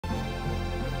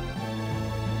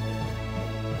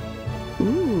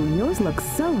Ooh, yours looks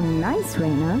so nice,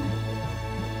 Reina.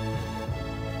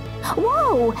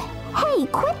 Whoa! Hey,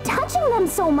 quit touching them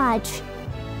so much!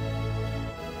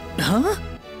 Huh?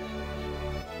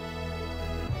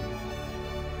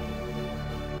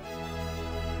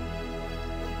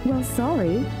 Well,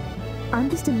 sorry. I'm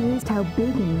just amazed how big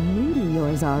and meaty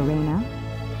yours are, Reina.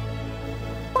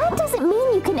 That doesn't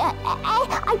mean you can...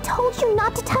 I told you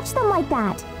not to touch them like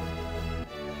that.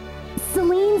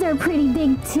 Celine's are pretty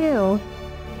big, too.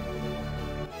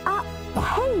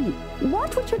 Hey,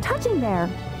 watch what you're touching there.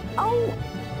 Oh,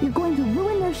 you're going to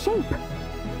ruin their shape.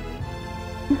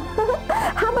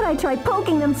 How about I try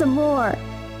poking them some more?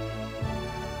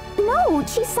 No,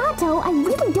 Chisato, I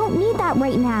really don't need that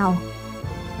right now.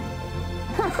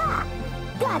 Haha,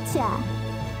 gotcha.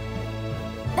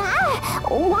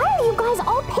 Why are you guys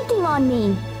all picking on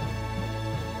me?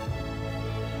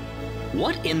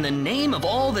 What in the name of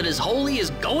all that is holy is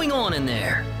going on in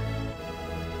there?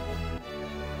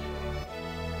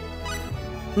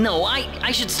 No,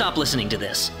 I should stop listening to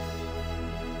this.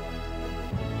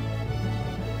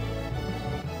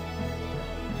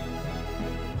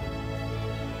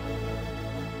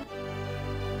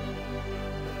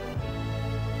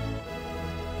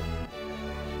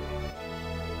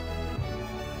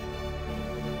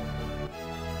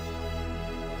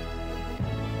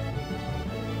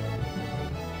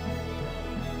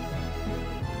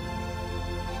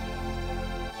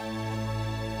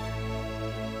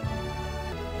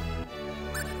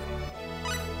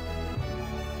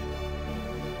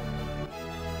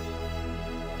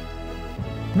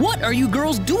 What are you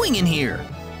girls doing in here?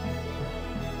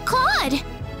 Claude!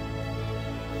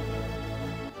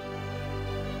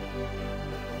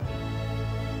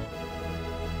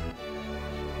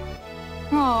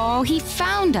 Oh, he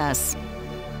found us.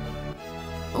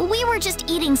 We were just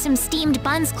eating some steamed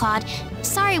buns, Claude.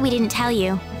 Sorry we didn't tell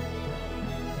you.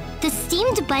 The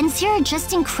steamed buns here are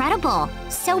just incredible.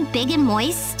 So big and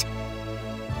moist.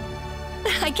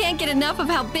 I can't get enough of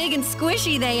how big and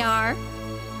squishy they are.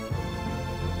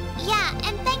 Yeah,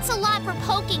 and thanks a lot for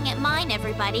poking at mine,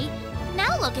 everybody.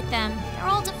 Now look at them. They're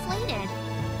all deflated.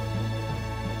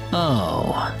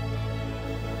 Oh.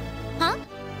 Huh?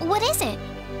 What is it?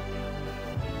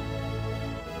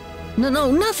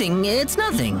 No, nothing. It's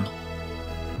nothing.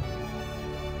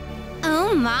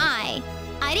 Oh my.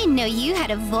 I didn't know you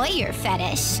had a voyeur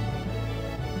fetish.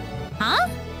 Huh?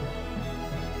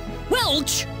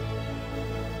 Welch!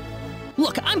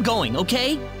 Look, I'm going,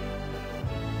 okay?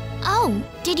 Oh,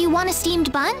 did you want a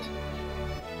steamed bun?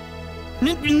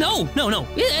 No,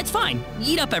 it's fine.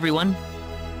 Eat up, everyone.